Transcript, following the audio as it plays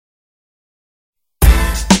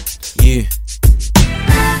Yeah.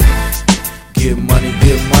 Get money,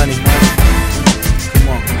 get money. Come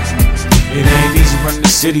on. It ain't easy running the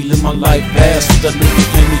city, live my life fast. With the liquor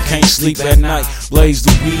in me, can't sleep at night. Blaze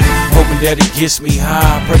the weed, hoping that it gets me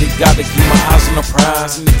high. Pray to God to keep my eyes on the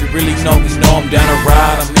prize. And if you really know me, know I'm down to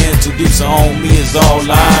ride. I'm in too deep, so on me is all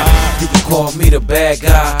lies. You can call me the bad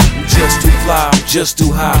guy. I'm just too fly, I'm just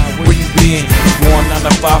too high. Where you been? I'm going 9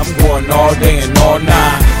 to 5, I'm going all day and all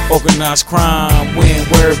night. Organized crime, we ain't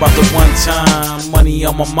worried about the one time. Money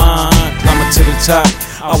on my mind, climbing to the top.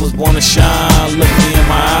 I was born to shine, look me in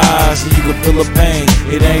my eyes, and you can feel the pain.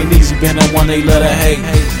 It ain't easy being the one they love to hate.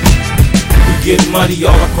 We get money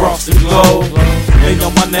all across the globe. They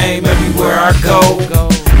know my name everywhere I go.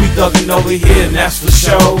 We thuggin' over here, and that's for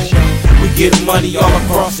sure. We get money all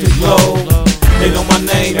across the globe. They know my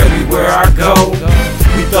name everywhere I go.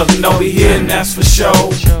 We thuggin' over here, and that's for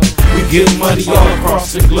sure. We get money all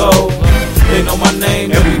across the globe. They know my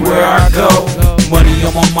name everywhere I go. Money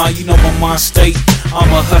on my mind, you know my mind state. I'm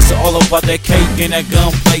a hustler, all about that cake and that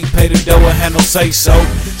gunplay. Pay the dough and have no say so.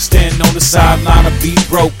 Stand on the sideline and be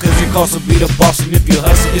broke, cause it costs to be the boss. And if you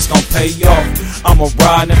hustle, it's gon' pay off. I'ma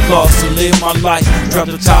ride and floss to live my life. Drop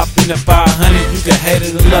the top in the 500, you can hate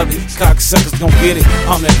it or love it. Cocksuckers gon' get it.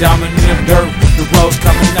 I'm the diamond in the dirt. The roads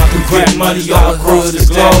coming out the crack, money all across the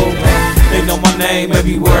globe. They know my name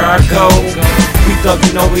everywhere I go. We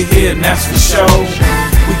thuggin' over here, and that's for sure.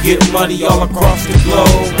 We get money all across the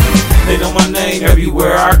globe. They know my name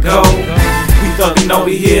everywhere I go. We thuggin' over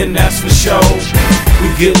here, and that's for sure. We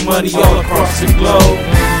get money all across the globe.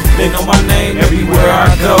 They know my name everywhere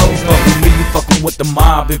I go. Fuck with me, you fuckin' with the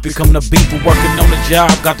mob. If it come to beef, we're working on the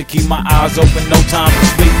job. Got to keep my eyes open, no time to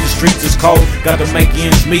sleep. The streets is cold, got to make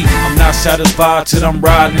ends meet. I'm not satisfied till I'm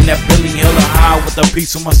riding that Billy Hiller high with a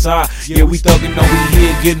piece on my side. Yeah, we thuggin' over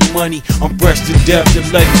here, getting money. I'm fresh to death. The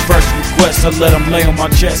ladies' first request, I let them lay on my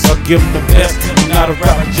chest. I give them the best. I'm not a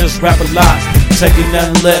rapper, just rap a lot. Taking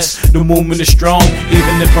nothing less. The movement is strong,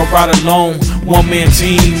 even if I ride alone. One man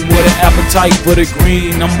team with an appetite for the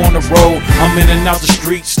green. I'm on the road, I'm in and out the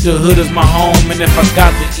streets. The hood is my home, and if I got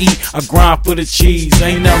to eat, I grind for the cheese.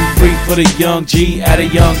 Ain't nothing free for the young G at a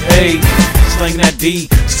young age. Sling that D,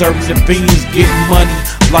 serving the beans, getting money.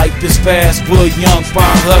 Life is fast for a young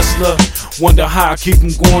fine hustler. Wonder how I keep them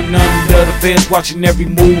going under. The fans watching every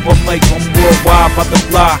move I make. I'm worldwide, about to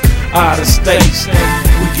fly out of states.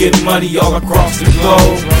 We get money all across the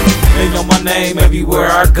globe. They know my name everywhere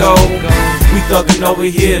I go. We thuggin' over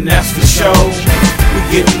here, and that's for sure. We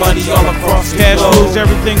get money all across the globe. Cash moves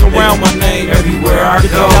everything around. They know my name everywhere I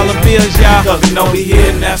go. $50 bills, y'all. We thuggin' over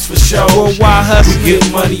here, and that's for sure. Worldwide hustle. We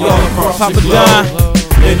get money all across Papa the globe.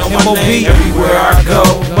 They know my MOB. name everywhere I go.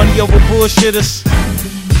 Money over bullshitters.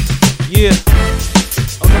 Yeah.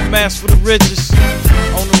 On the mask for the riches.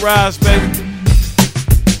 On the rise, baby.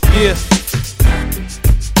 Yeah.